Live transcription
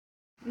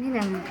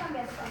Miren.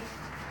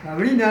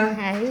 Sabrina.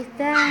 Ahí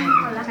está,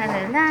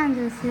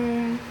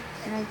 arreglándose.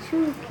 La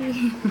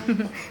Chucky.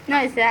 No,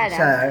 es Sara.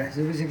 Sara,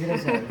 yo pensé que era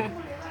Sara.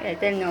 Ahí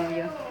está el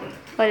novio.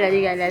 Hola,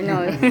 dígale al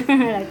novio.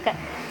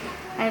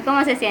 A ver,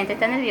 ¿cómo se siente?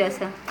 ¿Está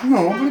nervioso?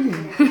 No, ¿por qué?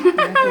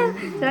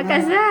 ¿Se va a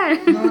casar?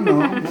 No,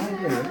 nada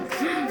que ver.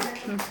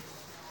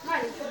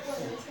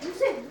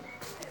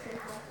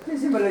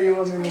 Ese me lo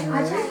llevó a mi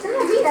mamá.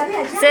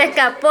 Se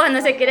escapó,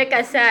 no se quiere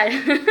casar.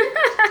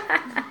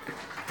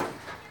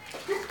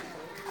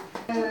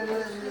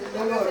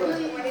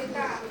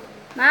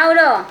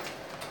 Mauro,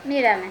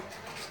 mírame.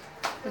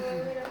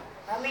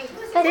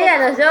 Sí, a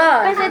los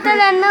dos. Presenta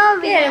la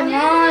novia. ¡Qué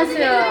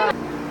hermoso!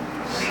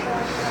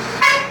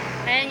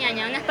 A ver,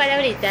 ñaña, unas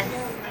palabritas.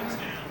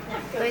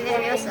 Estoy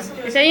nerviosa.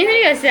 ¿Estás bien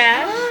nerviosa?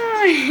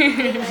 Ay.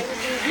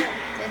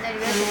 Estoy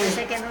nerviosa.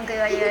 Pensé que nunca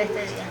iba a llegar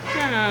este día.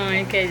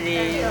 Ay, qué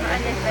lindo.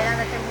 Estoy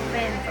esperando este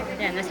momento.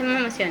 Ya, no se me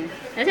emocione.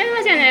 No se me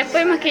emocione,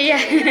 después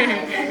maquillaje.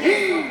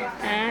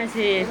 Ah,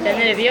 sí, está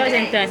nerviosa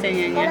entonces,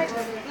 ñaña.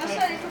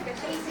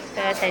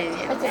 Todo va a salir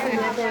bien.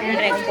 Un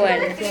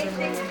recuerdo.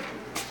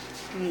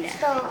 Ya.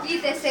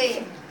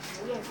 Quítese.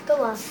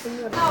 Toma,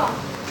 señor.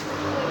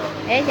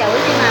 Ella,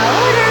 última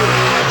hora,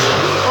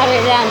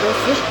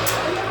 arreglándose.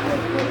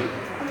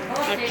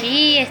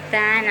 Aquí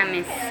está la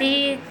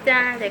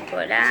mesita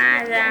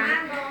decorada.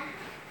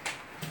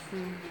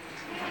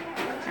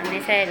 La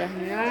mesa de los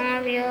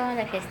novios,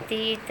 la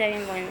fiestita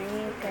bien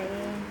bonita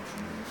ahí.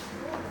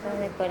 La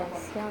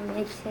decoración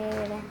bien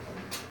chévere.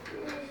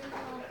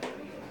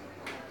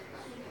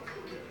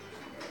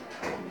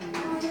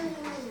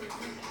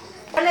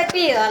 Yo le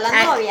pido a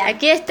la novia.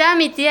 Aquí está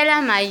mi tía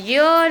la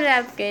mayor,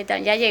 la que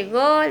ya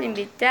llegó, la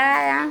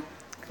invitada,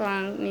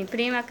 con mi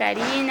prima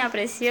Karina,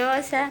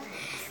 preciosa.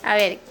 A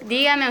ver,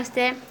 dígame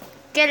usted,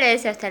 ¿qué le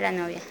desea usted a la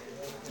novia?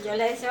 Yo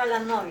le deseo a la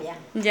novia.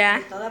 Ya.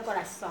 De todo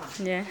corazón.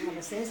 Ya. Como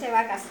recién se va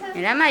a casar.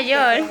 Es la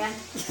mayor,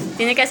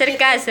 tiene que hacer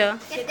caso.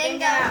 Que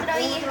tenga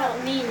otro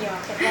niño.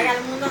 Que traiga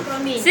al mundo otro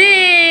niño.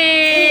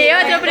 Sí,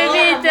 otro todo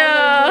el primito.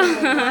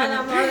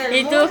 amor del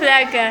 ¿Y tú, mundo.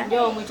 flaca?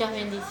 Yo, muchas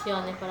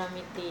bendiciones para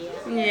mi tía,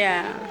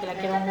 Ya. que la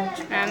quiero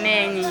mucho.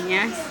 Amén,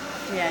 niñas.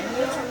 Ya.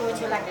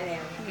 Mucho la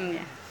queremos.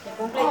 Ya. Que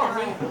cumple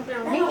también, cumple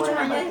muchos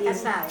años de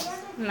casados.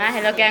 Más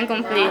de lo que han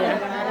cumplido.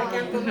 Ahora que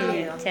han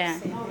cumplido. Ya.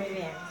 Sí, muy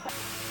bien.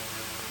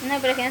 No,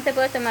 pero es que no te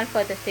puedo tomar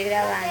fotos, estoy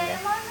grabando.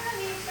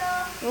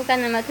 Busca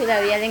nomás tu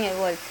labial en el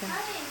bolso.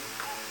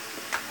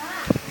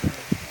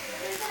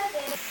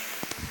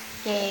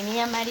 Que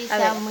niña A Marisa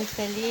ver. muy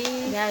feliz.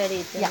 Ya,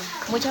 verito. Ya,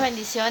 muchas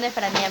bendiciones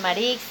para niña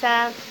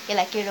Marisa, que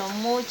la quiero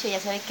mucho, ya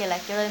sabes que la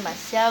quiero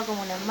demasiado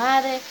como una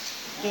madre.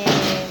 Que,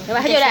 ¿Te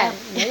vas a que llorar?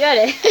 sea- No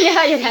llores. Ya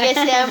vas a y llorar. que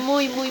sea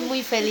muy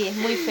feliz,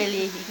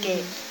 y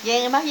que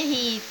llegue más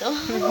viejito.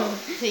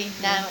 Sí,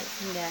 nada más.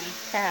 Ya,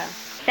 chao.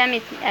 A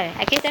ver,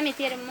 aquí está mi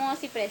tía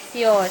hermosa y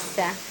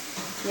preciosa.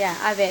 Ya,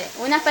 a ver,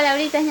 unas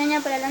palabritas, ñaña,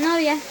 para la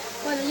novia.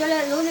 Bueno, yo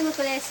lo único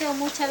que le deseo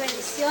muchas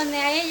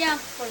bendiciones a ella,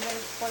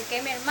 porque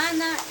es mi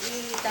hermana,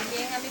 y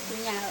también a mi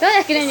cuñado.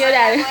 Todas quieren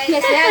llorar.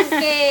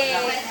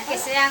 Que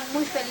sean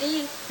muy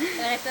felices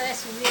el resto de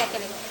su vida que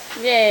le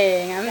queda.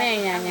 Bien,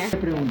 amén, ñaña.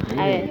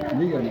 Pregunta, A ver,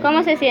 dígame.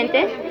 ¿cómo se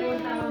siente?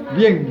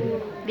 Bien,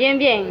 Bien,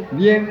 bien.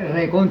 bien,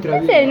 recontra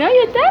Ese bien.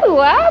 novio está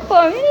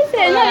guapo, mire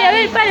ese novio, a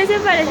ver, párese.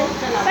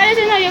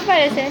 Párese novio,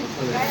 párese.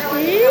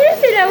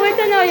 Ese, la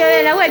vuelta novio, a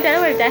ver, la vuelta.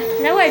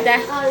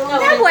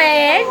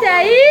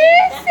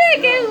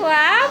 Ese, qué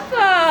guapo.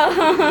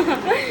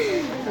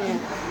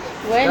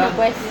 Bueno,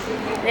 pues,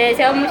 le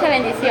deseo muchas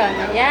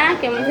bendiciones, ¿ya?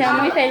 Que sea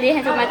muy feliz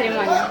en su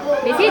matrimonio.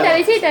 Visita.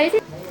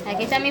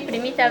 Aquí está mi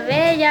primita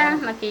bella,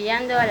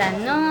 maquillando a la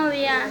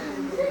novia.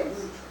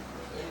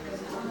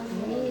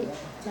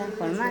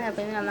 Transformar la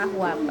primera más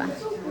guapa.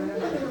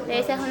 Le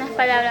dices unas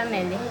palabras,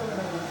 Meli.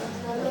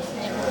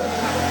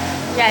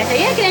 Ya,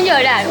 enseguida quieren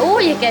llorar.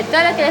 Uy, es que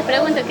todos los que les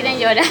pregunto quieren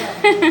llorar.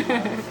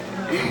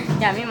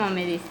 Ya mismo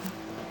me dice.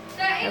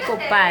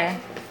 Ocupada.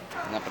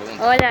 Una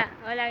pregunta.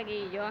 Hola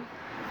Guillo.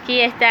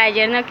 Aquí está,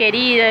 yerno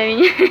querido de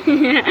mi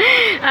niña.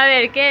 A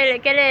ver, ¿qué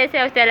le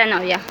desea usted a la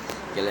novia?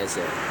 ¿Qué le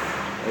deseo?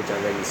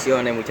 Muchas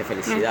bendiciones, muchas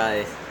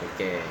felicidades,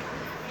 porque,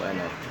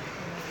 bueno,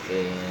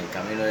 el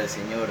camino del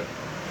Señor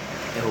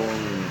es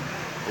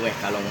un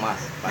escalón más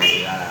para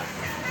llegar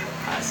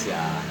hacia,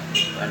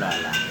 bueno,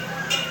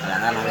 a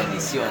ganar las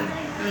bendiciones.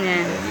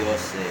 Bien. Que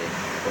Dios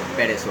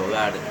prospere su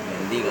hogar,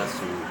 bendiga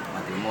su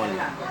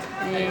matrimonio.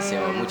 Le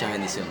deseo muchas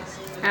bendiciones.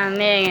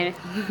 Amén.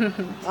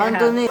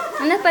 Antonio.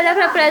 Una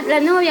palabra para la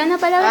novia, una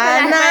palabra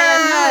para los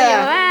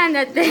novios.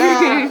 Ándate.